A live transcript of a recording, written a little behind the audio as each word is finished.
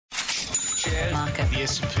shares, market, the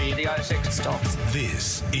S&P, the ASX, stocks.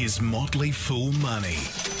 This is Motley Fool Money.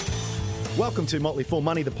 Welcome to Motley Fool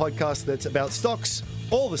Money, the podcast that's about stocks,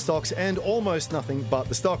 all the stocks, and almost nothing but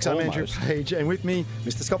the stocks. I'm Andrew Page, and with me,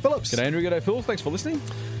 Mr. Scott Phillips. G'day, Andrew. G'day, Phil. Thanks for listening.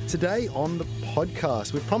 Today on the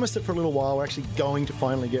podcast, we've promised it for a little while. We're actually going to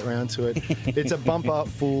finally get around to it. It's a bumper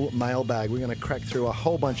full mailbag. We're going to crack through a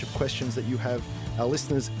whole bunch of questions that you have, our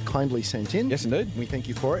listeners, kindly sent in. Yes, indeed. We thank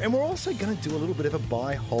you for it. And we're also going to do a little bit of a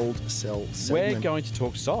buy, hold, sell segment. We're going to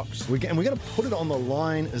talk stocks. And we're going to put it on the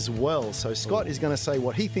line as well. So Scott is going to say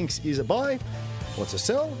what he thinks is a buy, what's a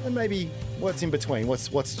sell, and maybe what's in between,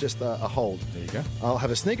 what's just a hold. There you go. I'll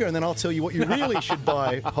have a snigger, and then I'll tell you what you really should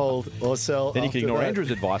buy, hold, or sell. Then you can ignore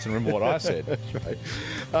Andrew's advice and remember what I said. That's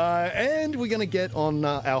right. And we're going to get on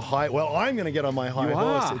our high... Well, I'm going to get on my high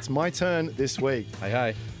horse. It's my turn this week.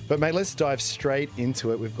 Hey. But, mate, let's dive straight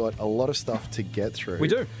into it. We've got a lot of stuff to get through. We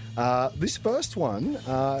do. This first one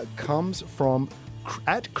comes from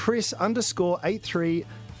at Chris_83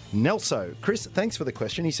 Nelso. Chris, thanks for the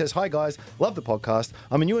question. He says, "Hi guys, love the podcast.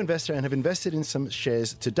 I'm a new investor and have invested in some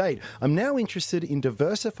shares to date. I'm now interested in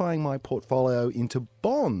diversifying my portfolio into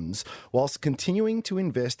bonds whilst continuing to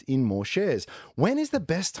invest in more shares. When is the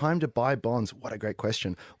best time to buy bonds?" What a great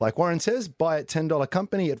question. Like Warren says, buy at $10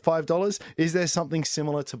 company at $5. Is there something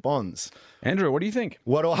similar to bonds? Andrew, what do you think?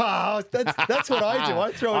 That's what I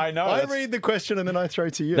do. I read the question and then I throw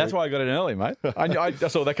to you. That's why I got it in early, mate. I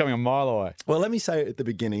saw that coming a mile away. Well, let me say at the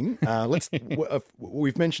beginning,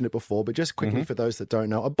 we've mentioned it before, but just quickly for those that don't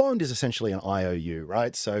know, a bond is essentially an IOU,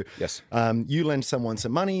 right? So yes. You lend someone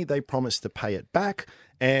some money, they promise to pay it back,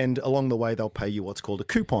 and along the way they'll pay you what's called a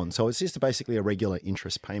coupon. So it's just basically a regular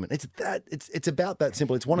interest payment. It's about that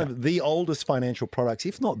simple. It's one of the oldest financial products,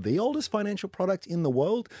 if not the oldest financial product in the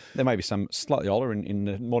world. There may be some slightly older in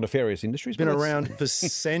the more nefarious industries. Been around for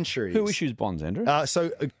centuries. Who issues bonds, Andrew?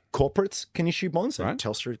 Corporates can issue bonds. So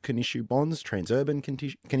Telstra can issue bonds. Transurban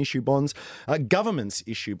can issue bonds. Governments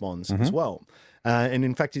issue bonds as well. And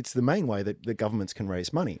in fact, it's the main way that the governments can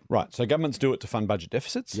raise money. Right. So governments do it to fund budget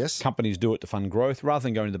deficits. Yes. Companies do it to fund growth. Rather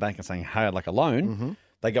than going to the bank and saying, hey, I'd like a loan,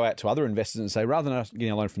 they go out to other investors and say, rather than us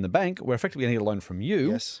getting a loan from the bank, we're effectively going to get a loan from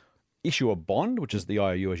you. Yes. Issue a bond, which is the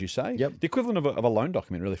IOU, as you say. Yep. The equivalent of a loan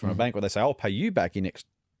document, really, from a bank where they say, I'll pay you back in X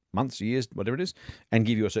months, years, whatever it is, and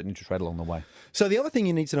give you a certain interest rate along the way. So the other thing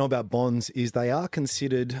you need to know about bonds is they are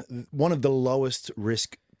considered one of the lowest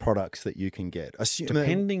risk products that you can get.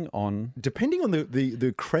 Depending on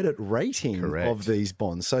the credit rating of these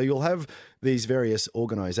bonds. So you'll have these various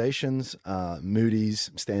organizations, Moody's,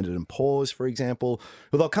 Standard & Poor's, for example,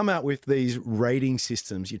 who they'll come out with these rating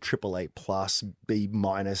systems, your AAA plus, B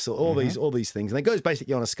minus, all these things. And it goes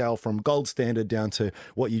basically on a scale from gold standard down to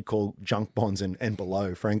what you'd call junk bonds and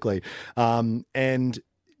below, frankly. And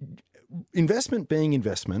investment being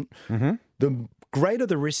investment, the greater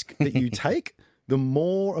the risk that you take, the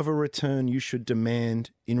more of a return you should demand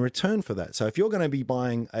in return for that. So if you're going to be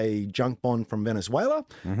buying a junk bond from Venezuela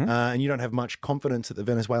and you don't have much confidence that the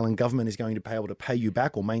Venezuelan government is going to be able to pay you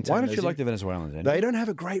back or maintain... Why don't you like the Venezuelans, Andy? They don't have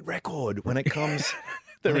a great record when it comes...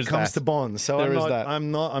 to bonds. So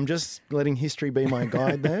I'm just letting history be my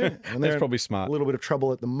guide there. And that's probably smart. A little bit of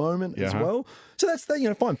trouble at the moment as well. So that's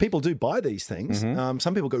fine. People do buy these things.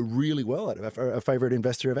 Some people go really well at it. A favourite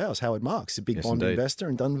investor of ours, Howard Marks, a big bond investor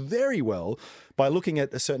and done very well by looking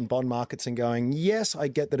at the certain bond markets and going, yes, I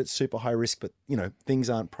get that it's super high risk, but things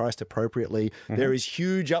aren't priced appropriately. There is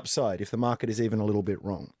huge upside if the market is even a little bit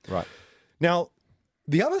wrong. Right. Now,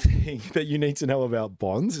 the other thing that you need to know about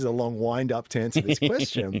bonds is a long wind-up to answer this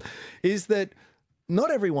question, is that not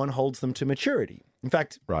everyone holds them to maturity. In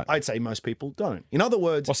fact, I'd say most people don't. In other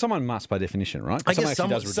words... Well, someone must by definition, right? I guess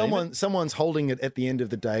someone's holding it at the end of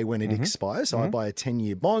the day when it expires. So I buy a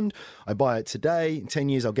 10-year bond. I buy it today. In 10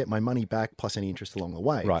 years, I'll get my money back plus any interest along the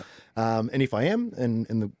way. Right. And if I am,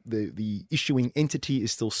 and the issuing entity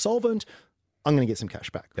is still solvent, I'm going to get some cash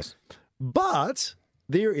back. Yes. But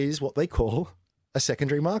there is what they call a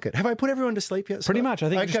secondary market. Have I put everyone to sleep yet, Scott? Pretty much. I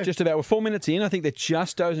think just about. We're 4 minutes in. I think they're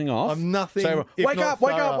just dozing off. I'm nothing. So wake up.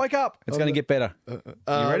 It's going to get better. You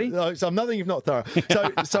ready? So I'm nothing if not thorough.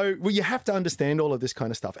 So you have to understand all of this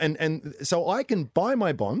kind of stuff. And so I can buy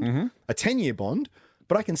my bond, a 10-year bond,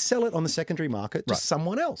 but I can sell it on the secondary market to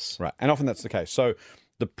someone else. Right. And often that's the case. So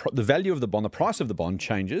the value of the bond, the price of the bond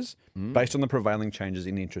changes based on the prevailing changes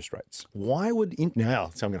in interest rates. So I'm going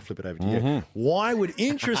to flip it over to you. Why would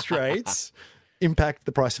interest rates impact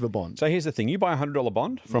the price of a bond? So here's the thing. You buy a $100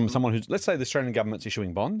 bond from someone who's, let's say the Australian government's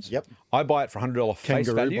issuing bonds. Yep. I buy it for $100 face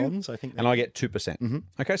value bonds, I think, and I get 2%.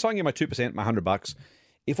 Okay, so I can get my 2%, my $100.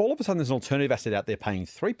 If all of a sudden there's an alternative asset out there paying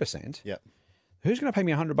 3%, who's going to pay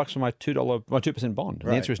me $100 for my my 2% bond?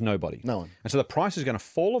 And the answer is nobody. No one. And so the price is going to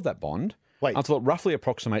fall of that bond until it roughly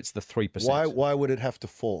approximates the 3%. Why would it have to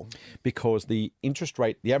fall? Because the interest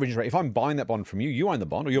rate, the average interest rate, if I'm buying that bond from you, you own the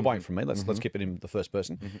bond, or you're buying it from me. Let's keep it in the first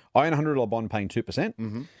person. I own a $100 bond paying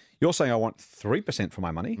 2%. You're saying I want 3% for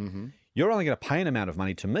my money. You're only going to pay an amount of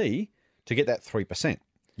money to me to get that 3%.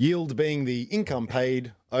 Yield being the income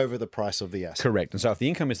paid over the price of the asset. Correct. And so if the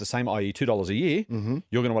income is the same, i.e. $2 a year,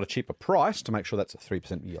 you're going to want a cheaper price to make sure that's a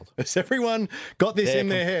 3% yield. Has everyone got this in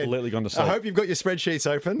their head? Completely gone to sleep. I hope you've got your spreadsheets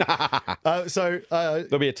open.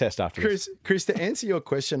 There'll be a test after this. Chris, to answer your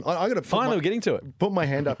question, I'm going to finally we're getting to it. Put my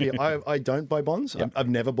hand up here. I don't buy bonds. Yep. I've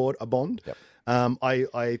never bought a bond. Yep.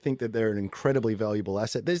 I think that they're an incredibly valuable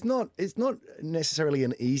asset. It's not necessarily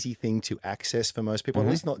an easy thing to access for most people, at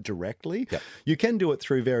least not directly. Yep. You can do it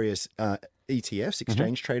through various ETFs,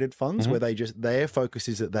 exchange traded funds, where their focus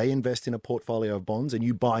is that they invest in a portfolio of bonds and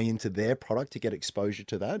you buy into their product to get exposure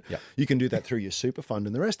to that. Yep. You can do that through your super fund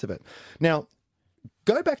and the rest of it. Now,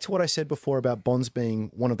 go back to what I said before about bonds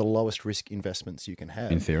being one of the lowest risk investments you can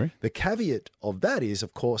have. In theory. The caveat of that is,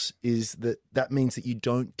 of course, is that means that you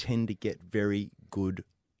don't tend to get very good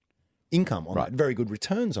income on that, very good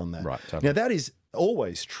returns on that. Right, totally. Now, that is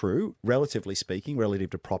always true, relatively speaking, relative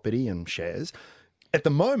to property and shares. At the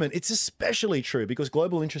moment, it's especially true because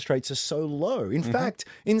global interest rates are so low. In fact,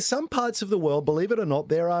 in some parts of the world, believe it or not,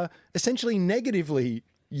 there are essentially negatively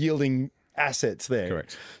yielding assets there.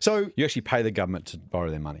 Correct. So you actually pay the government to borrow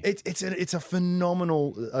their money. It's a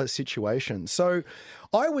phenomenal situation. So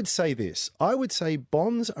I would say this. I would say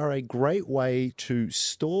bonds are a great way to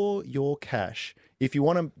store your cash if you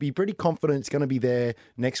want to be pretty confident it's going to be there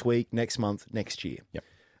next week, next month, next year.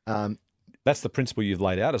 Yep. That's the principle you've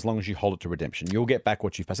laid out. As long as you hold it to redemption, you'll get back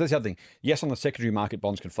what you've paid. So that's the other thing. Yes, on the secondary market,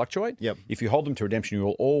 bonds can fluctuate. Yep. If you hold them to redemption, you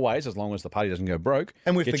will always, as long as the party doesn't go broke,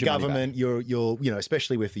 and with get the your money government, back. you're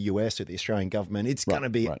especially with the US or the Australian government, it's going to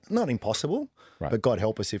be not impossible, but God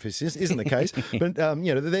help us if it isn't the case. But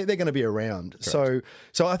they're going to be around. Correct.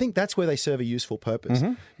 So I think that's where they serve a useful purpose.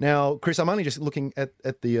 Now, Chris, I'm only just looking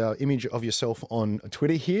at the image of yourself on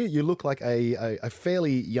Twitter here. You look like a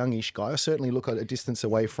fairly youngish guy. I certainly look at a distance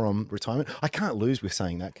away from retirement. I can't lose with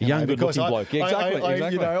saying that. Young, good-looking bloke. Yeah,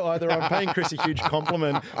 exactly. Either I'm paying Chris a huge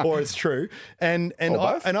compliment or it's true. And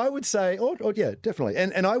I would say, yeah, definitely.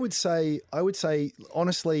 And I would say,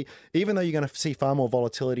 honestly, even though you're going to see far more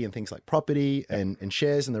volatility in things like property and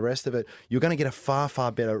shares and the rest of it, you're going to get a far, far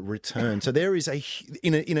better return. So there is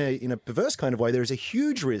in a perverse kind of way, there is a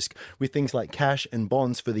huge risk with things like cash and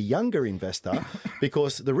bonds for the younger investor,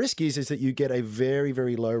 because the risk is that you get a very,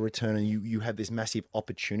 very low return and you have this massive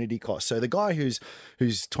opportunity cost. So the guy who's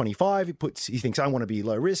 25, he thinks, I want to be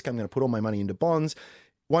low risk, I'm going to put all my money into bonds.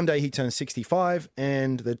 One day he turns 65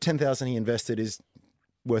 and the 10,000 he invested is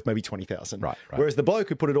worth maybe 20,000. Right. Whereas the bloke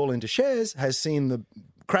who put it all into shares has seen the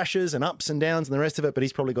crashes and ups and downs and the rest of it, but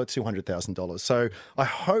he's probably got $200,000. So I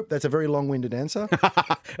hope that's a very long-winded answer.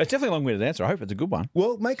 It's definitely a long-winded answer. I hope it's a good one.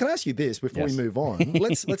 Well, mate, can I ask you this before we move on?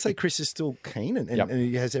 Let's say Chris is still keen and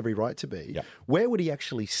he has every right to be. Yep. Where would he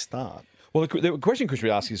actually start? Well, the question Chris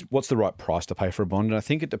would ask is, what's the right price to pay for a bond? And I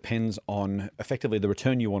think it depends on effectively the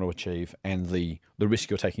return you want to achieve and the risk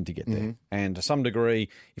you're taking to get there. And to some degree,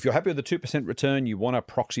 if you're happy with the 2% return, you want a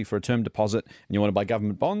proxy for a term deposit, and you want to buy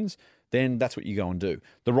government bonds, then that's what you go and do.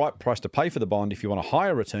 The right price to pay for the bond, if you want a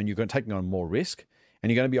higher return, you're going to take on more risk, and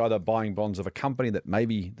you're going to be either buying bonds of a company that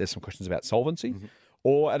maybe there's some questions about solvency,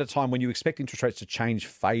 or at a time when you expect interest rates to change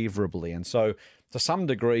favorably. And so to some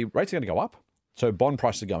degree, rates are going to go up. So bond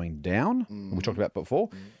prices are going down, we talked about before.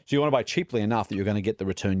 So you want to buy cheaply enough that you're going to get the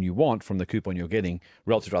return you want from the coupon you're getting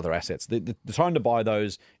relative to other assets. The time to buy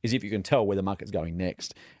those is if you can tell where the market's going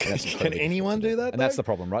next. Can anyone do that? And that's the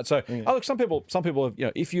problem, right? So look, some people,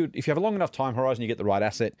 if you have a long enough time horizon, you get the right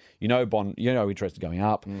asset. Interest is going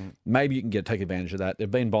up. Maybe you can take advantage of that. There've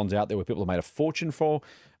been bonds out there where people have made a fortune for.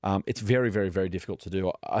 It's very, very, very difficult to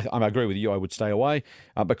do. I agree with you. I would stay away.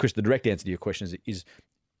 But Chris, the direct answer to your question is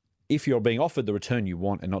if you're being offered the return you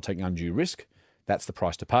want and not taking undue risk, that's the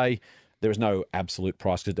price to pay. There is no absolute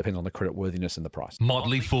price because it depends on the credit worthiness and the price.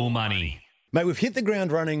 Motley Fool Money. Mate, we've hit the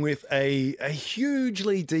ground running with a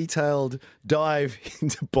hugely detailed dive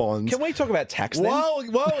into bonds. Can we talk about tax then?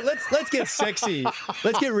 Whoa, let's get sexy.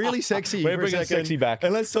 Let's get really sexy We're for a bringing second. sexy back.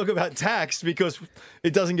 And let's talk about tax because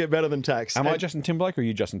it doesn't get better than tax. Am I Justin Timberlake or are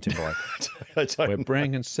you Justin Timberlake? We're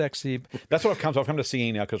bringing sexy. That's what I've come to. I've come to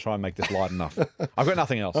singing now because I try and make this light enough. I've got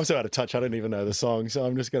nothing else. I'm so out of touch. I don't even know the song, so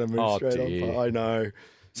I'm just going to move straight on. I know.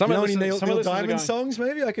 Do you know any Neil Diamond songs?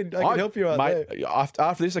 Maybe I could help you out mate, there.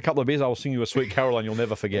 After this, a couple of beers, I will sing you a sweet Caroline you'll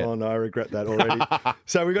never forget. Oh, no, I regret that already.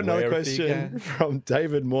 So we've got another question from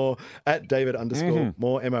David Moore, at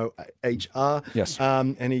David_Moore, M-O-H-R. Yes.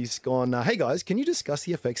 And he's gone, hey, guys, can you discuss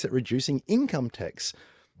the effects that reducing income tax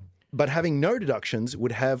but having no deductions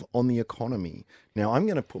would have on the economy? Now, I'm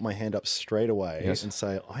going to put my hand up straight away and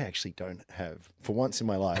say I actually don't have, for once in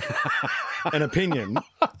my life, an opinion.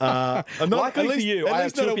 Luckily for you, I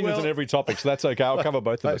have two opinions on every topic, so that's okay. I'll cover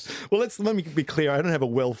both of us. Well, let me be clear. I don't have a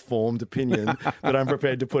well-formed opinion that I'm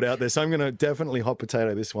prepared to put out there, so I'm going to definitely hot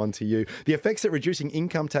potato this one to you. The effects that reducing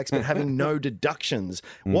income tax but having no deductions.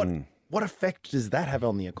 What effect does that have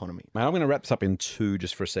on the economy? Mate, I'm going to wrap this up in two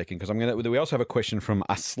just for a second, because we also have a question from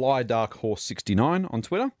a Sly Dark Horse 69 on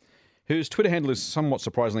Twitter, whose Twitter handle is somewhat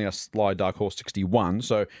surprisingly a Sly Dark Horse 61.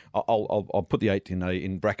 So I'll put the 8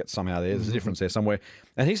 in brackets somehow there. There's a difference there somewhere.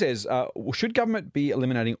 And he says, should government be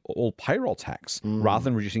eliminating all payroll tax rather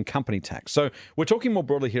than reducing company tax? So we're talking more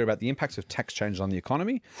broadly here about the impacts of tax changes on the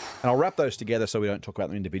economy. And I'll wrap those together so we don't talk about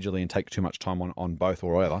them individually and take too much time on both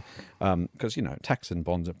or either. Because, tax and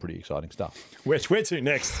bonds are pretty exciting stuff. Where to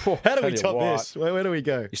next? How do we top this? Where do we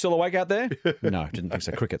go? You still awake out there? No, didn't think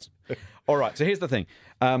so. Crickets. All right, so here's the thing.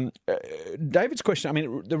 David's question, I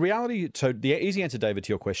mean, the reality, so the easy answer, David, to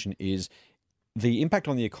your question is the impact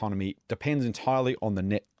on the economy depends entirely on the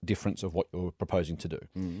net difference of what you're proposing to do.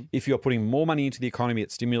 If you're putting more money into the economy,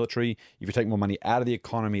 it's stimulatory. If you take more money out of the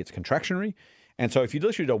economy, it's contractionary. And so if you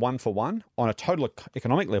literally do a 1-for-1, on a total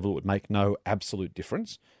economic level, it would make no absolute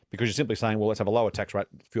difference, because you're simply saying, well, let's have a lower tax rate,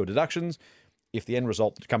 fewer deductions. If the end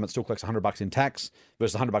result, the government still collects $100 in tax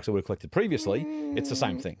versus $100 it would have collected previously, it's the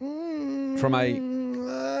same thing. From a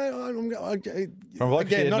I'm not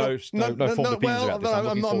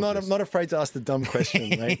afraid to ask the dumb question,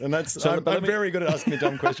 mate. And that's I'm very good at asking the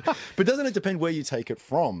dumb question. But doesn't it depend where you take it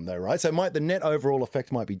from, though, right? So the net overall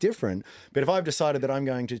effect might be different. But if I've decided that I'm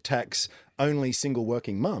going to tax only single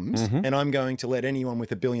working mums and I'm going to let anyone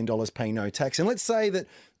with $1 billion pay no tax, and let's say that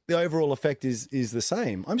the overall effect is the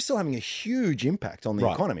same, I'm still having a huge impact on the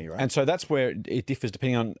economy, right? And so that's where it differs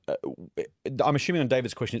depending on, I'm assuming on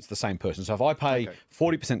David's question, it's the same person. So if I pay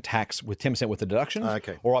 40% tax with 10% worth of deductions,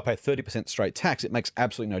 or I pay 30% straight tax, it makes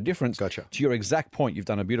absolutely no difference. Gotcha. To your exact point, you've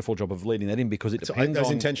done a beautiful job of leading that in, because it depends That's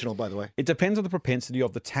intentional, by the way. It depends on the propensity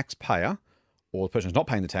of the taxpayer, or the person who's not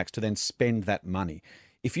paying the tax, to then spend that money.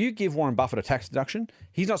 If you give Warren Buffett a tax deduction,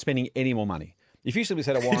 he's not spending any more money. If you simply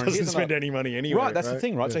say to Warren, he doesn't spend any money anyway. Right, that's the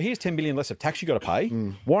thing, right? Yeah. So here's $10 billion less of tax you got to pay.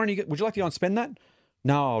 Warren, would you like to go and spend that?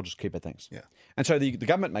 No, I'll just keep it, thanks. Yeah. And so the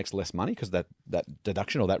government makes less money because that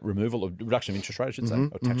deduction, or that removal, or reduction of interest rate, I should say,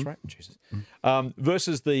 or tax rate, Jesus.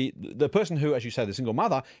 Versus the person who, as you say, the single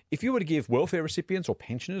mother, if you were to give welfare recipients or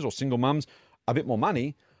pensioners or single mums a bit more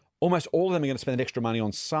money, almost all of them are going to spend extra money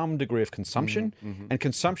on some degree of consumption, and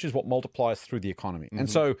consumption is what multiplies through the economy. And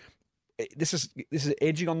so this is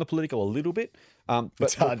edging on the political a little bit, but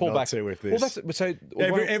it's hard we'll pull not back to with this.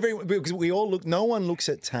 Well, because we all look. No one looks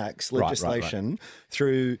at tax legislation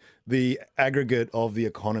through the aggregate of the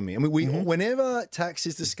economy. I mean, whenever tax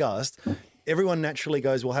is discussed, everyone naturally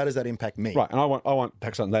goes, "Well, how does that impact me?" Right, and I want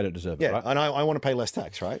tax on they don't deserve it. Right? And I want to pay less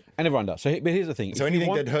tax, right? And everyone does. So, but here's the thing: so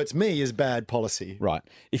anything that hurts me is bad policy, right?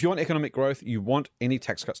 If you want economic growth, you want any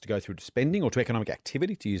tax cuts to go through to spending or to economic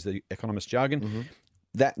activity, to use the economist jargon.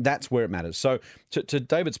 That's where it matters. So to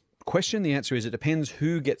David's question, the answer is it depends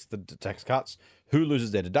who gets the tax cuts, who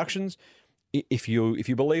loses their deductions. If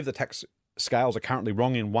you believe the tax scales are currently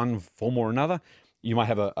wrong in one form or another, you might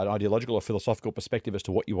have an ideological or philosophical perspective as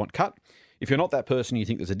to what you want cut. If you're not that person, you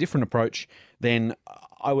think there's a different approach, then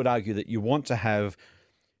I would argue that you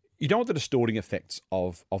don't want the distorting effects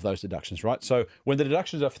of those deductions, right? So when the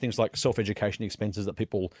deductions are for things like self-education expenses that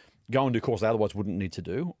people go and do courses they otherwise wouldn't need to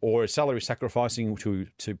do, or salary sacrificing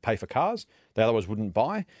to pay for cars they otherwise wouldn't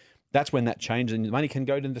buy, that's when that changes and the money can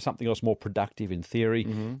go into something else more productive in theory,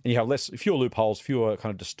 and you have fewer loopholes, fewer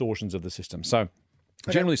kind of distortions of the system. So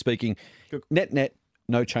generally speaking, net,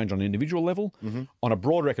 no change on an individual level. On a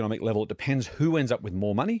broader economic level, it depends who ends up with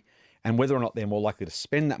more money and whether or not they're more likely to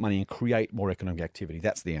spend that money and create more economic activity.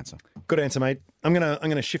 That's the answer. Good answer, mate. I'm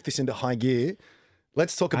gonna shift this into high gear.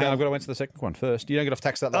 Let's talk about... I've got to answer the second one first. You don't get off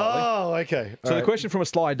tax that lightly. Oh, okay. So the question from a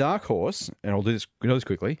Sly Dark Horse, and I'll do this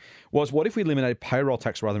quickly, was what if we eliminated payroll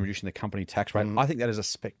tax rather than reducing the company tax rate? I think that is a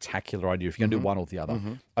spectacular idea if you're going to do one or the other.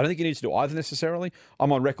 I don't think you need to do either necessarily.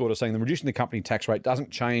 I'm on record as saying that reducing the company tax rate doesn't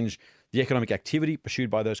change the economic activity pursued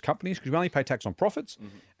by those companies, because we only pay tax on profits,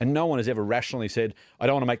 and no one has ever rationally said, I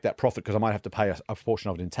don't want to make that profit because I might have to pay a portion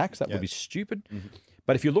of it in tax. That would be stupid.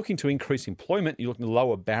 But if you're looking to increase employment, you're looking to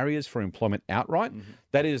lower barriers for employment outright.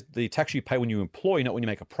 That is the tax you pay when you employ, not when you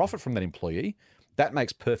make a profit from that employee. That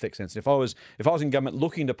makes perfect sense. If I was in government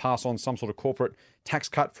looking to pass on some sort of corporate tax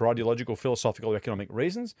cut for ideological, philosophical, or economic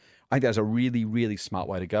reasons, I think that's a really, really smart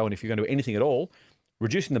way to go. And if you're going to do anything at all,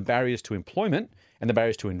 reducing the barriers to employment and the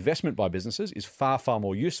barriers to investment by businesses is far, far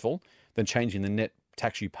more useful than changing the net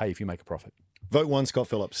tax you pay if you make a profit. Vote 1, Scott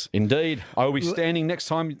Phillips. Indeed. I will be standing next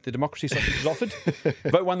time the democracy sausage is offered.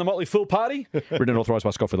 Vote 1, the Motley Fool Party. Written and authorised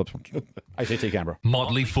by Scott Phillips, ACT Canberra.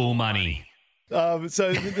 Motley Fool Money.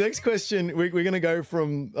 So the next question, we're going to go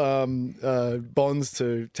from bonds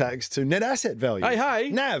to tax to net asset value. Hey.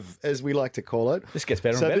 NAV, as we like to call it. This gets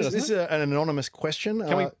better and better, doesn't this is an anonymous question.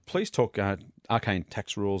 Can we please talk arcane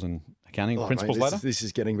tax rules and accounting principles later? This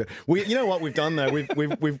is getting better. You know what we've done though?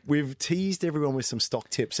 We've teased everyone with some stock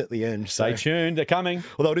tips at the end. So. Stay tuned, they're coming.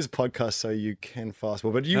 Although it is a podcast, so you can fast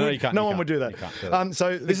forward. But you can't, no one would do that. You can't do that.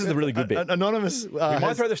 So this is the really good bit. Anonymous. We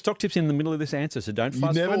might throw the stock tips in the middle of this answer, so don't fast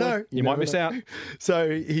forward. You never know. You might miss out. So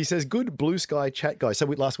he says, "Good blue sky chat, guys." So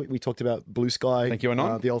last week we talked about blue sky. Thank you,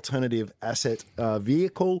 Anon. The alternative asset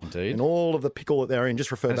vehicle. Indeed. And all of the pickle that they're in.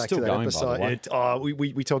 Just refer back to that going, episode.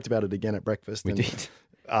 We talked about it again at breakfast. We did.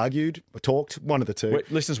 Argued, talked, one of the two.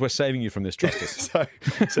 Listeners, we're saving you from this, trust us.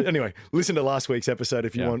 so anyway, listen to last week's episode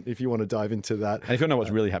if you want to dive into that. And if you know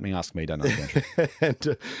what's really happening, ask me. Don't ask me.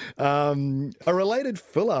 And a related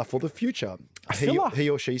filler for the future. He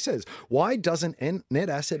or she says, why doesn't net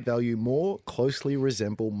asset value more closely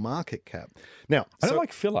resemble market cap? Now, I don't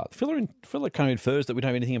like filler. Filler kind of infers that we don't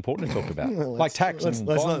have anything important to talk about, like tax and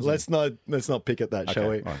bonds. Let's not pick at that,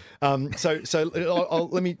 shall we? Right. So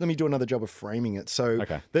let me do another job of framing it. So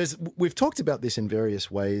we've talked about this in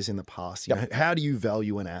various ways in the past. You know, how do you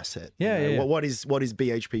value an asset? What is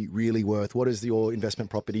BHP really worth? What is your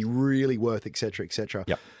investment property really worth? Et cetera, et cetera.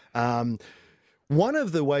 One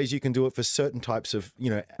of the ways you can do it for certain types of,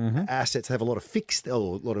 assets that have a lot of fixed or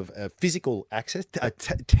a lot of physical access,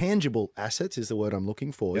 tangible assets is the word I'm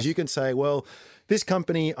looking for. Is you can say, well, this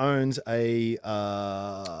company owns a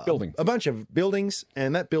building, a bunch of buildings,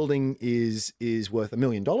 and that building is worth $1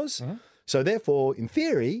 million. So therefore, in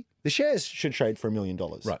theory, the shares should trade for $1 million.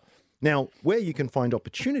 Right. Now, where you can find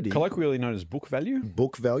opportunity, colloquially known as book value.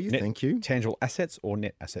 Book value, thank you. Tangible assets or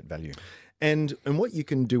net asset value. And what you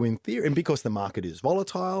can do in theory, and because the market is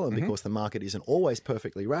volatile and because the market isn't always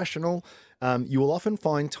perfectly rational, you will often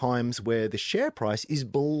find times where the share price is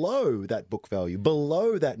below that book value,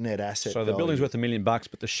 below that net asset value. So the building's worth $1 million,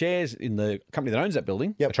 but the shares in the company that owns that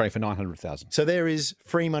building are trading for $900,000. So there is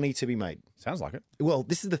free money to be made. Sounds like it. Well,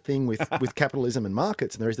 this is the thing with capitalism and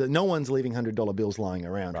markets, and there is that no one's leaving $100 bills lying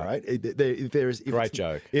around, right? Great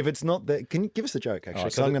joke. If it's not that, can you give us a joke, actually?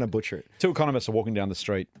 Because I'm going to butcher it. Two economists are walking down the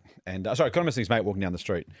street, and economist and his mate walking down the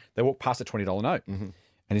street. They walk past a $20 note, and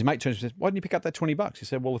his mate turns and says, "Why didn't you pick up that $20?" He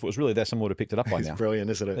said, "Well, if it was really there, someone would have picked it up by now." It's brilliant,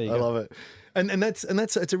 isn't it? I love it. And that's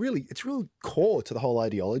it's really core to the whole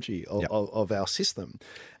ideology of our system,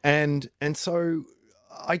 and so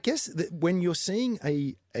I guess that when you're seeing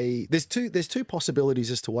there's two possibilities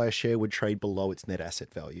as to why a share would trade below its net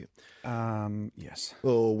asset value. Yes.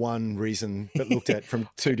 Or one reason that looked at from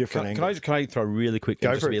two different angles. Can I throw really quick,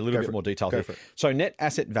 just to be a little bit more detailed here? So net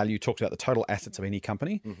asset value talks about the total assets of any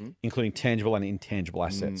company, including tangible and intangible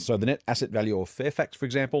assets. So the net asset value of Fairfax, for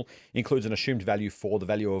example, includes an assumed value for the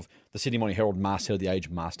value of the Sydney Morning Herald masthead of the Age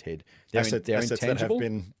masthead. They're assets intangible. That have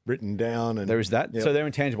been written down. And, there is that. Yep. So they're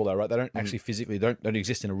intangible though, right? They don't actually physically, don't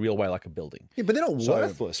exist in a real way like a building. Yeah, but they're not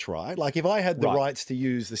worthless, right? Like if I had the rights to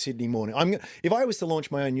use the Sydney Morning, if I was to launch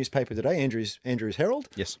my own newspaper today, Andrew's Herald,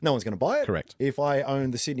 no one's going to buy it. Correct. If I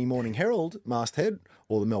own the Sydney Morning Herald masthead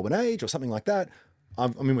or the Melbourne Age or something like that,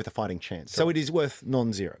 I'm in with a fighting chance. Correct. So it is worth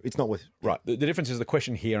non-zero. It's not worth... Right. The difference is the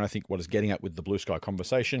question here, and I think what is getting at with the blue sky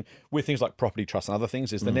conversation, with things like property trusts and other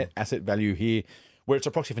things, is the net asset value here, where it's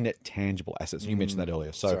a proxy for net tangible assets. You mentioned that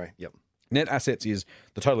earlier. So net assets is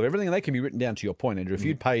the total of everything, and they can be written down to your point, Andrew. If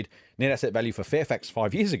you'd paid net asset value for Fairfax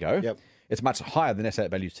 5 years ago... It's much higher than asset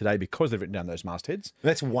value today because they've written down those mastheads.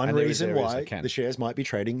 That's one reason why the shares might be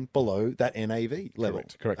trading below that NAV level.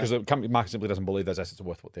 Correct. Because the company market simply doesn't believe those assets are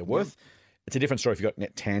worth what they're worth. It's a different story if you've got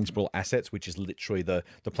net tangible assets, which is literally the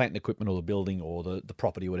plant and equipment or the building or the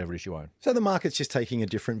property, whatever it is you own. So the market's just taking a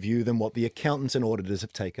different view than what the accountants and auditors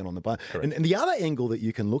have taken on the buy. And the other angle that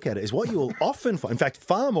you can look at it is what you'll often find, in fact,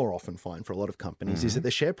 far more often find for a lot of companies, is that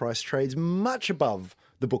the share price trades much above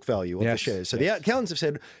the book value of the shares. So the accountants have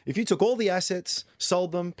said, if you took all the assets,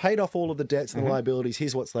 sold them, paid off all of the debts and the liabilities,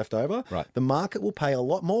 here's what's left over. Right. The market will pay a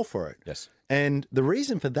lot more for it. Yes. And the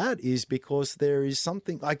reason for that is because there is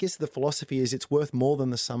something, I guess the philosophy is it's worth more than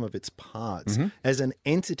the sum of its parts. As an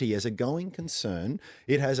entity, as a going concern,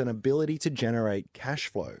 it has an ability to generate cash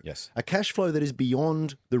flow. Yes. A cash flow that is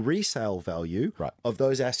beyond the resale value of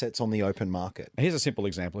those assets on the open market. Here's a simple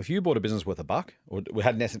example. If you bought a business worth $1, or we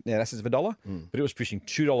had net assets of $1, but it was producing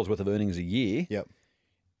 $2 worth of earnings a year,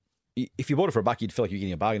 if you bought it for $1, you'd feel like you're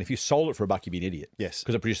getting a bargain. If you sold it for $1, you'd be an idiot. Yes.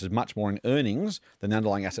 Because it produces much more in earnings than the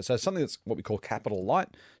underlying assets. So it's something that's what we call capital light.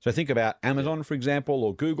 So think about Amazon, for example,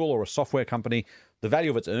 or Google, or a software company. The value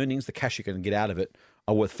of its earnings, the cash you can get out of it,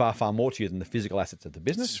 are worth far, far more to you than the physical assets of the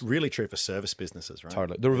business. It's really true for service businesses, right?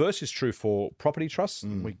 Totally. The reverse is true for property trusts.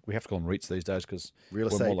 We have to call them REITs these days because real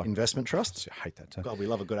estate investment trusts. I hate that too. God, we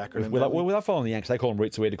love a good acronym. We love following the Yanks. They call them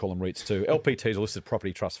REITs, so we had to call them REITs too. LPTs are listed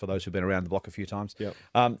property trusts for those who've been around the block a few times.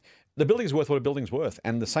 The building's worth what a building's worth,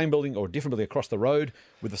 and the same building or a different building across the road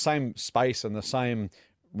with the same space and the same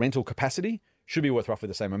rental capacity should be worth roughly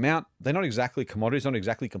the same amount. They're not exactly commodities, not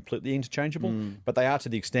exactly completely interchangeable, but they are to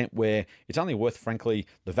the extent where it's only worth, frankly,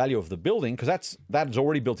 the value of the building, because that's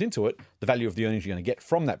already built into it, the value of the earnings you're going to get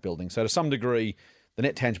from that building. So to some degree, the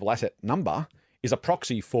net tangible asset number is a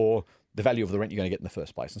proxy for the value of the rent you're going to get in the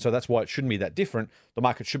first place. And so that's why it shouldn't be that different. The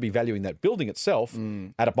market should be valuing that building itself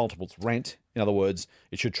at a multiple's rent. In other words,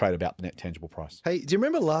 it should trade about the net tangible price. Hey, do you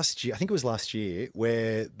remember last year, I think it was last year,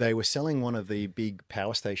 where they were selling one of the big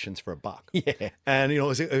power stations for $1? Yeah. And, it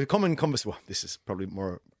was a common conversation. Well, this is probably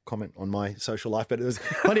more a comment on my social life, but there was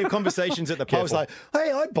plenty of conversations at the pub. I was like,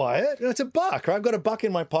 hey, I'd buy it. It's $1. I've got $1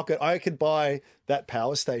 in my pocket. I could buy that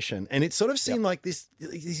power station. And it sort of seemed like this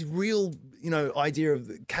real, idea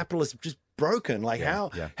of capitalist just broken. Like how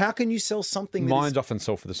can you sell something Mines often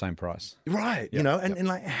sell for the same price. Right. And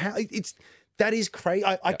like how that is crazy.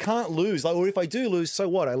 I can't lose. Or if I do lose, so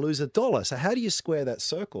what? I lose $1. So how do you square that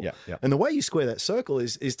circle? And the way you square that circle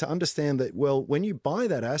is to understand that, well, when you buy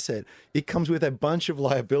that asset, it comes with a bunch of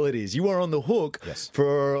liabilities. You are on the hook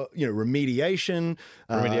for remediation.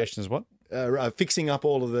 Remediation is what? Fixing up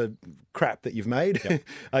all of the crap that you've made.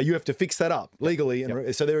 You have to fix that up legally.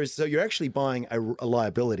 And so you're actually buying a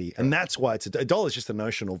liability. And that's why it's $1 is just a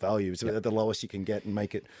notional value. It's at the lowest you can get and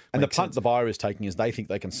make it. And the punt the buyer is taking is they think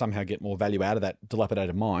they can somehow get more value out of that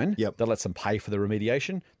dilapidated mine. That lets them pay for the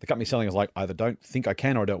remediation. The company selling is like, either don't think I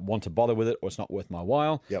can or I don't want to bother with it, or it's not worth my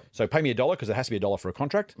while. So pay me $1 because it has to be $1 for a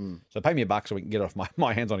contract. So pay me $1 so we can get it off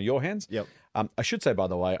my hands onto your hands. I should say, by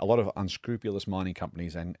the way, a lot of unscrupulous mining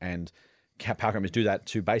companies and power companies do that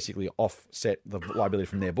to basically offset the liability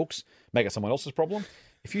from their books, make it someone else's problem.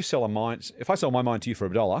 If I sell my mine to you for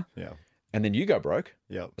 $1, and then you go broke,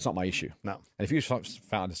 it's not my issue. No. And if you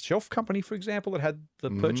found a shelf company, for example, that had the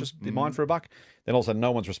mine for $1, then all of a sudden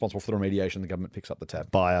no one's responsible for the remediation. The government picks up the tab.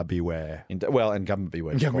 Buyer beware. And government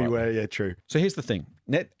beware. Government beware, yeah, true. So here's the thing.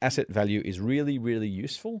 Net asset value is really, really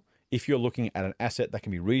useful if you're looking at an asset that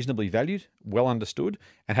can be reasonably valued, well understood,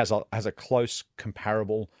 and has a close,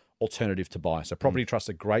 comparable alternative to buy. So property trusts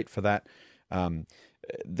are great for that.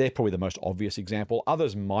 They're probably the most obvious example.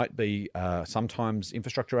 Others might be sometimes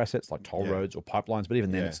infrastructure assets like toll roads or pipelines, but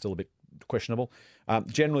even then it's still a bit questionable.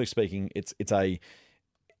 Generally speaking, it's a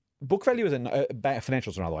book value is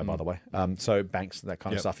financials are another way, by the way. So banks, that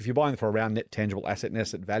kind of stuff. If you're buying for around net tangible asset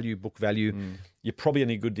value, book value, you're probably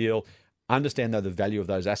in a good deal. Understand, though, the value of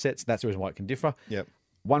those assets. That's the reason why it can differ.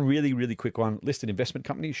 One really, really quick one, listed investment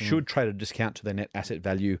companies should trade a discount to their net asset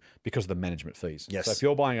value because of the management fees. So if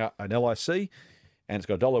you're buying an LIC and it's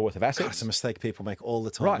got $1 worth of assets. It's a mistake people make all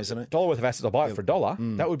the time, isn't it? $1 worth of assets, I'll buy it for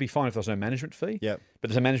 $1. That would be fine if there's no management fee. But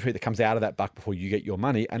there's a management fee that comes out of that buck before you get your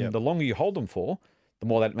money. And the longer you hold them for, the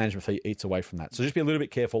more that management fee eats away from that. So just be a little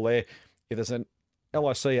bit careful there. If there's an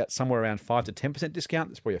LIC at somewhere around 5 to 10% discount,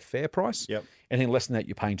 that's probably a fair price. Anything less than that,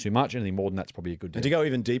 you're paying too much. Anything more than that's probably a good deal. And to go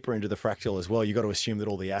even deeper into the fractal as well, you've got to assume that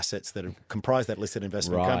all the assets that comprise that listed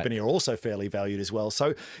investment company are also fairly valued as well.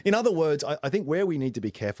 So in other words, I think where we need to be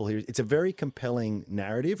careful here, it's a very compelling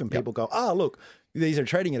narrative and people go, look, these are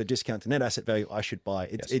trading at a discount to net asset value, I should buy.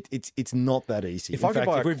 It's not that easy. In fact,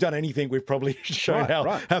 if we've done anything, we've probably shown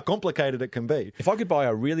how complicated it can be. If I could buy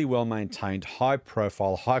a really well-maintained,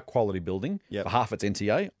 high-profile, high-quality building for half its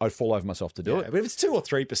NTA, I'd fall over myself to do it. But if it's 2 or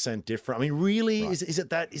 3% different, I mean, really, is it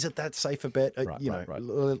that safe a bet?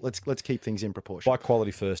 Let's keep things in proportion. Buy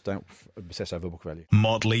quality first. Don't obsess over book value.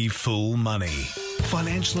 Motley Fool Money.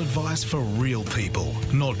 Financial advice for real people,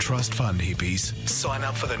 not trust fund hippies. Sign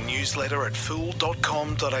up for the newsletter at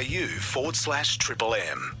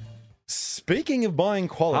fool.com.au/MMM. Speaking of buying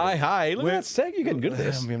quality. Hey, look at that seg. You're getting good at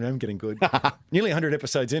this. I'm getting good. Nearly 100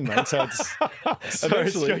 episodes in, mate. So it's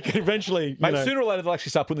eventually, mate, sooner or later they'll actually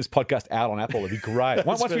start putting this podcast out on Apple. It'd be great.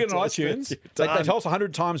 Once we get it on iTunes, they tell us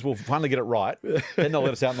 100 times we'll finally get it right. Then they'll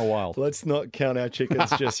let us out in the wild. Let's not count our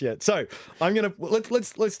chickens just yet. So I'm gonna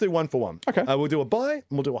let's do one for one. Okay. We'll do a buy, and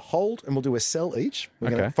we'll do a hold, and we'll do a sell each. We're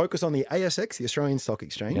going to focus on the ASX, the Australian Stock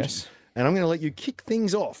Exchange. Yes. And I'm going to let you kick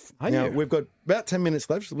things off. Now, we've got about 10 minutes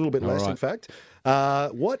left, a little bit less, in fact.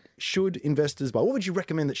 What should investors buy? What would you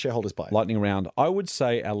recommend that shareholders buy? Lightning round. I would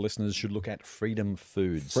say our listeners should look at Freedom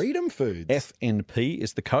Foods. Freedom Foods. FNP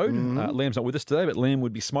is the code. Liam's not with us today, but Liam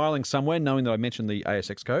would be smiling somewhere knowing that I mentioned the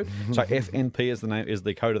ASX code. So FNP is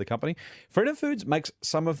the code of the company. Freedom Foods makes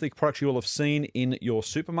some of the products you will have seen in your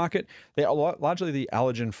supermarket. They are largely the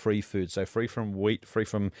allergen-free foods, so free from wheat, free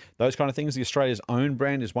from those kind of things. The Australia's Own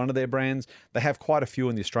brand is one of their brands. They have quite a few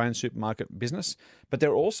in the Australian supermarket business, but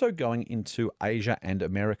they're also going into Asia and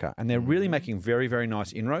America, and they're really making very, very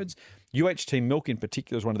nice inroads. UHT milk in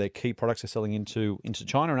particular is one of their key products they're selling into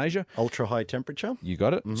China and Asia. Ultra high temperature. You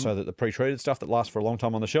got it. So that the pre-treated stuff that lasts for a long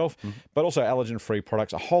time on the shelf, but also allergen-free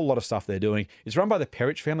products, a whole lot of stuff they're doing. It's run by the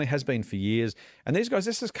Perich family, has been for years. And these guys,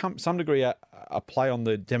 this has come some degree a play on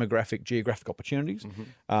the geographic opportunities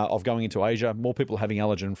of going into Asia. More people having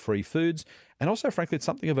allergen-free foods. And also, frankly, it's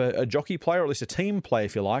something of a jockey play, or at least a team play,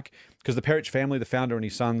 if you like, because the Perich family, the founder and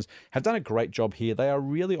his sons, have done a great job here. They are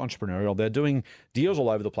really entrepreneurial. They're doing deals all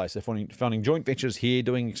over the place. They're funding joint ventures here,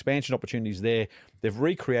 doing expansion opportunities there. They've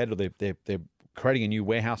recreated, or they're creating a new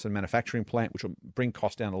warehouse and manufacturing plant, which will bring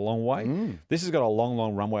costs down a long way. This has got a long,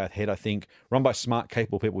 long runway ahead, I think, run by smart,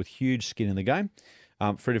 capable people with huge skin in the game.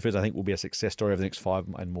 Freedom Foods, I think, will be a success story over the next 5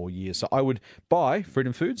 and more years. So I would buy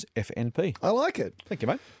Freedom Foods, FNP. I like it. Thank you,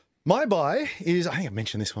 mate. My buy is, I think I've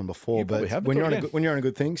mentioned this one before, but when you're on a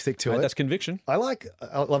good thing, stick to it. That's conviction. I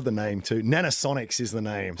love the name too. Nanosonics is the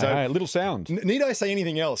name. So little sound. Need I say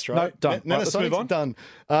anything else, right? No, done. Nanosonics, let's move on. Done.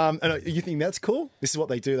 And you think that's cool? This is what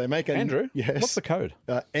they do. They make Andrew, yes. what's the code?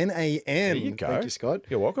 NAN. There you go. Thank you, Scott.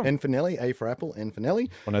 You're welcome. N for Nelly, A for Apple, N for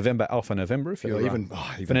Nelly. Or November, Alpha November, if you're even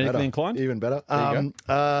phonetically better. inclined. Even better. There you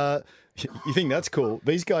go. You think that's cool?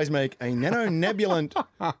 These guys make a nanonebulant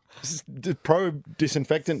probe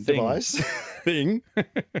disinfectant device thing.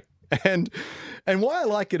 And why I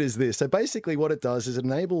like it is this. So basically what it does is it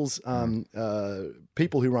enables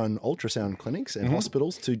people who run ultrasound clinics and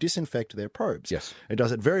hospitals to disinfect their probes. Yes. It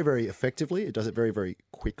does it very, very effectively. It does it very, very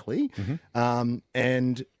quickly.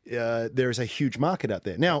 And there is a huge market out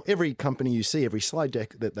there. Now, every company you see, every slide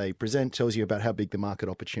deck that they present tells you about how big the market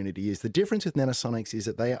opportunity is. The difference with Nanosonics is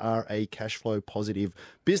that they are a cash flow positive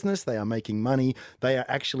business. They are making money. They are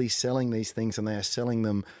actually selling these things, and they are selling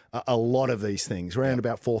them a lot of these things, around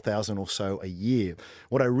about 4,000 or so a year.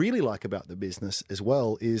 What I really like about the business as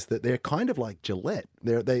well is that they're kind of like Gillette.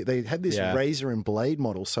 They had this razor and blade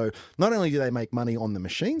model. So not only do they make money on the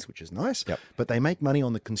machines, which is nice, but they make money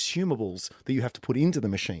on the consumables that you have to put into the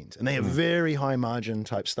machine. And they have very high margin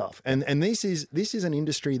type stuff. And this is an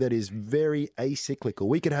industry that is very acyclical.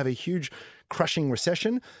 We could have a huge crushing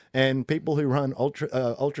recession, and people who run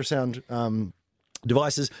ultrasound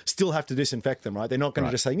devices still have to disinfect them, right? They're not going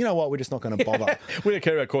to just say, you know what, we're just not going to bother. We don't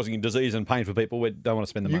care about causing disease and pain for people. We don't want to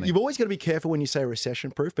spend the money. You've always got to be careful when you say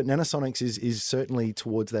recession-proof, but Nanosonics is certainly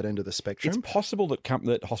towards that end of the spectrum. It's possible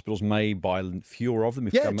that hospitals may buy fewer of them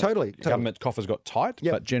if government coffers got tight,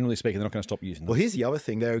 but generally speaking, they're not going to stop using them. Well, here's the other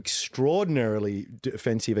thing. They're extraordinarily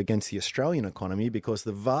defensive against the Australian economy because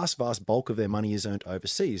the vast, vast bulk of their money is earned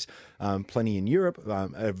overseas. Plenty in Europe,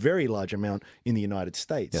 a very large amount in the United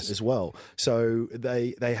States as well. So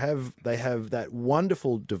they have that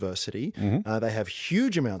wonderful diversity. They have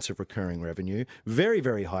huge amounts of recurring revenue, very,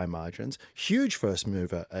 very high margins, huge first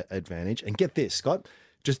mover advantage. And get this, Scott,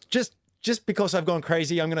 just because I've gone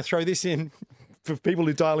crazy, I'm going to throw this in for people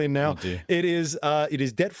who dial in now. It is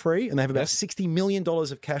debt free, and they have about $60 million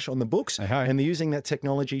of cash on the books, and they're using that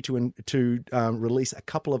technology to release a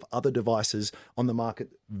couple of other devices on the market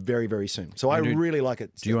very, very soon. So I really like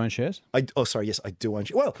it. Do you own shares? Yes, I do own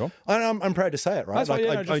shares. Well, I'm proud to say it, right?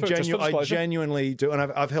 I genuinely do, and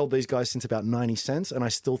I've held these guys since about 90 cents, and I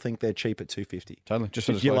still think they're cheap at $2.50. Totally. Just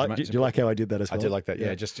for do you like how I did that as well? I did like that.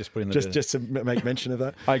 Yeah, just put in just to make mention of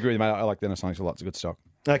that. I agree, mate. I like the Nanosonics a lot. It's a good stock.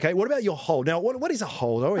 Okay, what about your hold? Now, what is a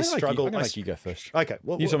hold? I always struggle. I'm going to make you go first. Okay.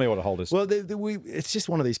 Well, you tell me what a hold is. Well, it's just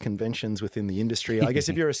one of these conventions within the industry. I guess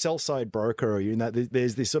if you're a sell-side broker or you're in that,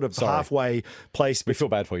 there's this sort of halfway place. We feel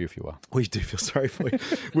bad for you if you are. We do feel sorry for you.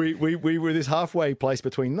 we were this halfway place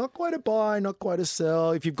between not quite a buy, not quite a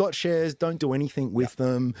sell. If you've got shares, don't do anything with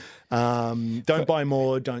them. Don't buy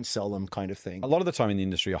more, don't sell them kind of thing. A lot of the time in the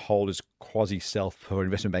industry, a hold is quasi-sell for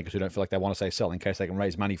investment bankers who don't feel like they want to say sell in case they can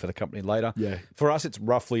raise money for the company later. Yeah. For us, it's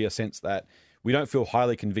roughly a sense that we don't feel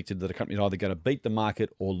highly convicted that a company is either going to beat the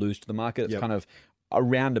market or lose to the market. It's kind of a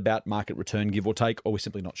roundabout market return, give or take, or we're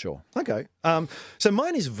simply not sure. Okay. So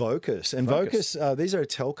mine is Vocus. And Vocus, these are a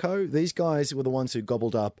telco. These guys were the ones who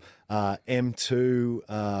gobbled up M2,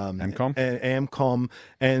 Amcom,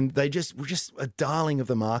 and they were just a darling of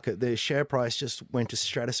the market. Their share price just went to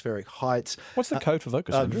stratospheric heights. What's the code for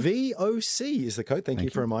Vocus? VOC is the code. Thank you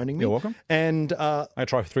for reminding me. You're welcome. And I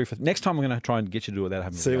try for 3 for next time. I'm going to try and get you to do it without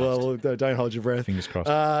having. See, well, don't hold your breath. Fingers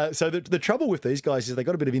crossed. So the trouble with these guys is they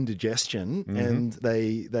got a bit of indigestion, and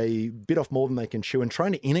they bit off more than they can chew, and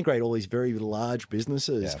trying to integrate all these very large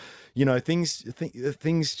businesses. You know, things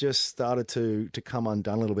just started to come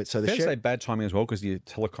undone a little bit. So Fair to say bad timing as well, because the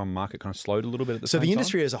telecom market kind of slowed a little bit at the same time. So the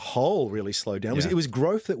industry as a whole really slowed down. It was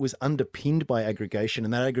growth that was underpinned by aggregation,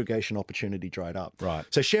 and that aggregation opportunity dried up. Right.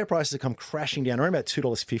 So share prices have come crashing down around about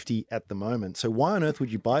 $2.50 at the moment. So why on earth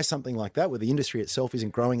would you buy something like that where the industry itself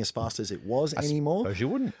isn't growing as fast as it was anymore? I suppose you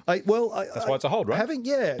wouldn't. That's why it's a hold, right?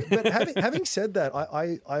 Having said that,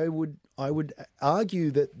 I would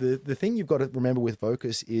argue that the thing you've got to remember with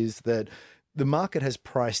Vocus is that the market has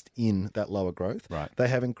priced in that lower growth. Right. They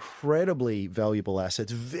have incredibly valuable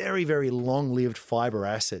assets, very, very long-lived fiber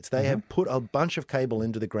assets. They have put a bunch of cable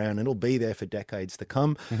into the ground, and it'll be there for decades to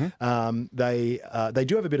come. They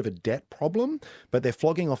do have a bit of a debt problem, but they're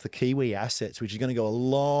flogging off the Kiwi assets, which is going to go a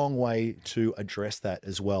long way to address that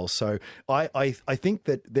as well. So I think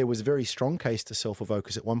that there was a very strong case to sell for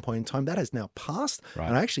Vocus at one point in time. That has now passed,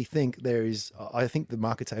 and I actually think I think the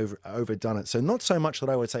market's overdone it. So not so much that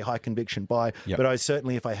I would say high conviction buy, but I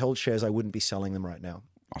certainly, if I held shares, I wouldn't be selling them right now.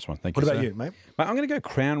 Nice one. Thank you. What about you, mate? I'm going to go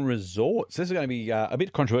Crown Resorts. This is going to be a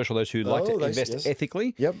bit controversial, those who like to invest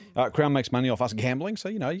ethically. Crown makes money off us gambling, so,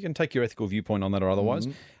 you can take your ethical viewpoint on that or otherwise.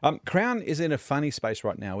 Crown is in a funny space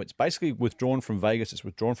right now. It's basically withdrawn from Vegas. It's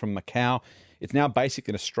withdrawn from Macau. It's now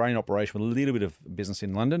basically an Australian operation with a little bit of business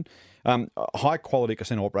in London. A high-quality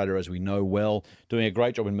casino operator, as we know well, doing a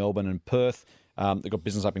great job in Melbourne and Perth. They've got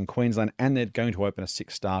business up in Queensland, and they're going to open a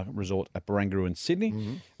 6-star resort at Barangaroo in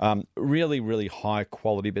Sydney. Really, really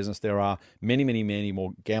high-quality business. There are many, many, many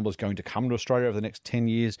more gamblers going to come to Australia over the next 10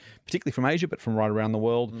 years, particularly from Asia, but from right around the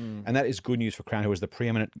world. And that is good news for Crown, who is the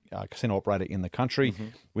preeminent casino operator in the country.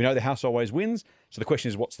 We know the house always wins, so the question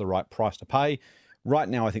is, what's the right price to pay? Right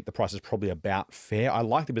now, I think the price is probably about fair. I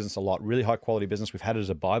like the business a lot. Really high-quality business. We've had it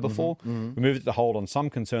as a buy before. We moved it to hold on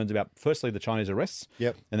some concerns about, firstly, the Chinese arrests,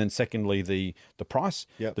 and then secondly, the price.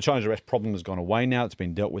 The Chinese arrest problem has gone away now. It's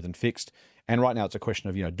been dealt with and fixed. And right now, it's a question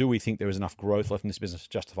of, do we think there is enough growth left in this business to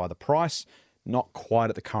justify the price? Not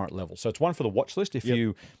quite at the current level. So it's one for the watch list. If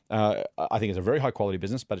you, I think it's a very high-quality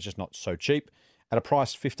business, but it's just not so cheap. At a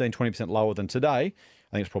price 15, 20% lower than today,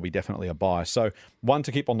 I think it's probably definitely a buy. So one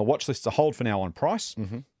to keep on the watch list, it's a hold for now on price,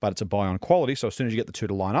 but it's a buy on quality. So as soon as you get the two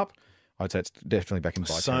to line up, I'd say it's definitely back in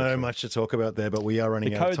buy territory. So much to talk about there, but we are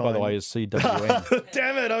running out of time. The code, by the way, is CWN.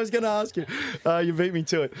 Damn it! I was going to ask you. You beat me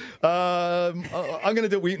to it. I'm going to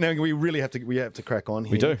do it. We really have to crack on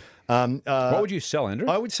here. We do. What would you sell, Andrew?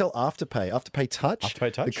 I would sell Afterpay. Afterpay Touch.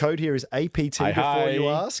 Afterpay Touch. The code here is APT before you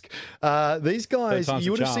ask. These guys,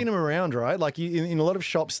 you would have seen them around, right? Like in a lot of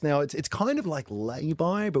shops now, it's kind of like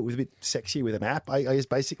lay-by, but with a bit sexier with an app.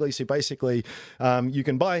 Basically, you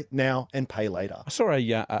can buy now and pay later. I saw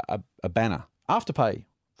a banner. Afterpay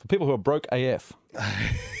for people who are broke AF.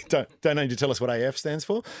 Don't need to tell us what AF stands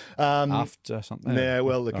for. After something. Yeah,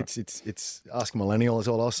 well, look, it's Ask a Millennial is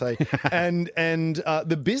all I'll say. and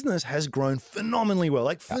the business has grown phenomenally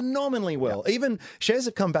well, phenomenally well. Even shares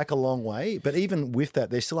have come back a long way, but even with that,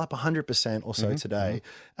 they're still up 100% or so today.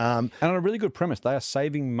 And on a really good premise, they are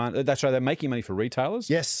saving money. That's right, they're making money for retailers.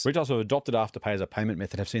 Yes. Retailers who have adopted Afterpay as a payment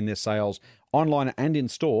method have seen their sales online and in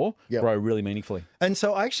store grow really meaningfully. And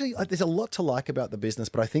so actually, there's a lot to like about the business,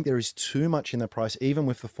 but I think there is too much in the price, even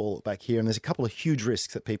with the fall back here. And there's a couple of huge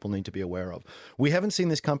risks that people need to be aware of. We haven't seen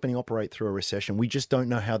this company operate through a recession. We just don't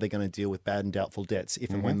know how they're going to deal with bad and doubtful debts if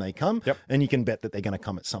and when they come. And you can bet that they're going to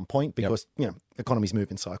come at some point because, economies move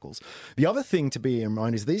in cycles. The other thing to be in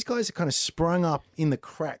mind is these guys are kind of sprung up in the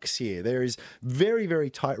cracks here. There is very, very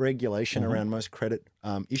tight regulation around most credit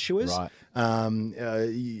issuers.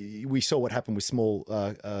 Right. We saw what happened with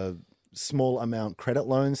small amount credit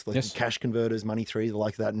loans, like cash converters, money threes,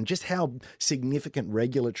 like that, and just how significant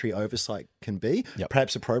regulatory oversight can be,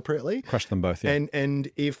 perhaps appropriately. Crush them both, And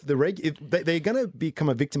if they're going to become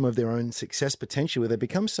a victim of their own success potentially, where they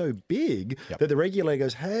become so big that the regulator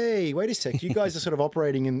goes, hey, wait a sec, you guys are sort of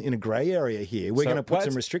operating in a grey area here. We're going to put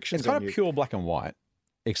some restrictions on you. It's kind of pure black and white.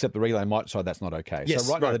 except the regulator might decide that's not okay. Yes,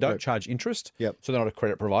 so now they don't charge interest, Yep. so they're not a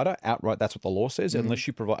credit provider. Outright, that's what the law says. Unless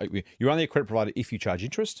you provide, you're only a credit provider if you charge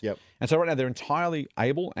interest. Yep. And so right now they're entirely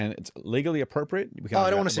able and it's legally appropriate. I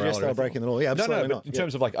don't want to suggest they're breaking the law. Yeah, absolutely no, not. in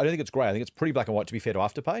terms of like, I don't think it's grey. I think it's pretty black and white, to be fair, to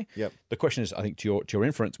Afterpay. Yep. The question is, I think, to your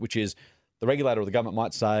inference, which is the regulator or the government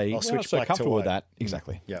might say, I'll switch so black to comfortable with white. that.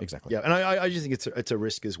 Exactly. Yeah, Exactly. Yeah, and I just think it's a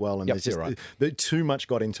risk as well. And Yep, there's just you're right. too much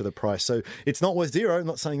got into the price. So it's not worth zero. I'm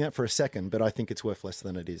not saying that for a second, but I think it's worth less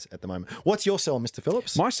than it is at the moment. What's your sell, Mr.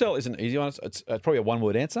 Phillips? My sell is an easy one. It's probably a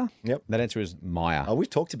one-word answer. Yep. That answer is Maya. Oh, we've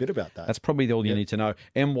talked a bit about that. That's probably all you need to know.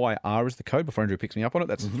 MYR is the code before Andrew picks me up on it.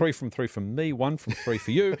 That's 3 from 3 from me, 1 from 3 for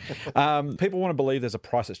you. People want to believe there's a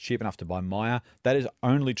price that's cheap enough to buy Maya. That is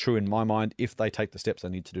only true in my mind if they take the steps they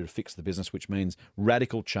need to do to fix the business, which means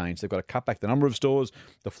radical change. They've got to cut back the number of stores,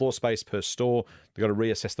 the floor space per store. They've got to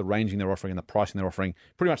reassess the ranging they're offering and the pricing they're offering,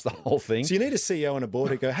 pretty much the whole thing. So you need a CEO and a board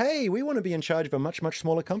who go, hey, we want to be in charge of a much, much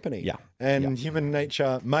smaller company. Yeah. And human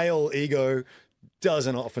nature, male ego,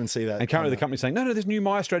 doesn't often see that. And currently the company's saying, no, this new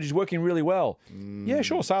Maya strategy is working really well. Yeah,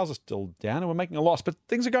 sure, sales are still down and we're making a loss, but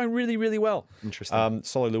things are going really, really well. Interesting.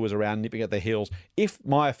 Solly Lewis around nipping at their heels. If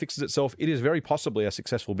Maya fixes itself, it is very possibly a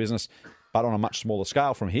successful business, but on a much smaller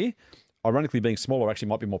scale from here. Ironically, being smaller actually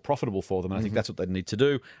might be more profitable for them. And I think that's what they need to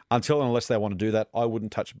do. Until and unless they want to do that, I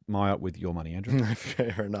wouldn't touch Maya with your money, Andrew.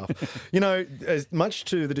 Fair enough. You know, as much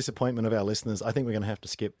to the disappointment of our listeners, I think we're going to have to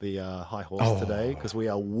skip the high horse today because we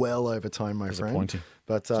are well over time, my friend. Disappointing.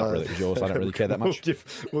 But It's not really yours. I don't really care that much.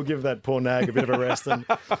 We'll give that poor nag a bit of a rest and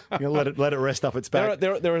let it rest up its back.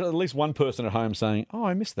 There are at least one person at home saying, oh,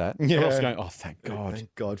 I missed that. Yeah. They're also going, oh, thank God.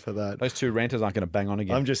 Thank God for that. Those two ranters aren't going to bang on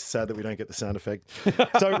again. I'm just sad that we don't get the sound effect.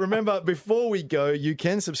 So remember, before we go, you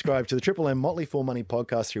can subscribe to the Triple M Motley Fool Money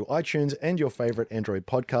podcast through iTunes and your favorite Android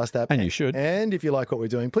podcast app. And you should. And if you like what we're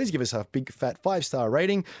doing, please give us a big fat 5-star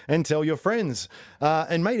rating and tell your friends.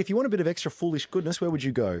 And mate, if you want a bit of extra foolish goodness, where would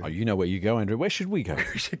you go? Oh, you know where you go, Andrew. Where should we go?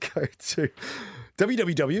 You should go to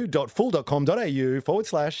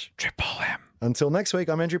www.fool.com.au/Triple M. Until next week,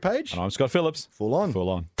 I'm Andrew Page. And I'm Scott Phillips. Fool on. Full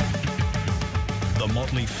on. The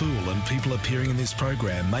Motley Fool and people appearing in this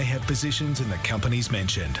program may have positions in the companies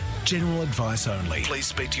mentioned. General advice only. Please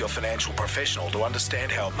speak to your financial professional to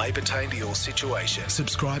understand how it may pertain to your situation.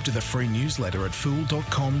 Subscribe to the free newsletter at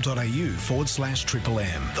fool.com.au/Triple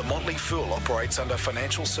M. The Motley Fool operates under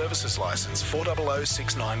Financial Services Licence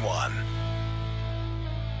 400691.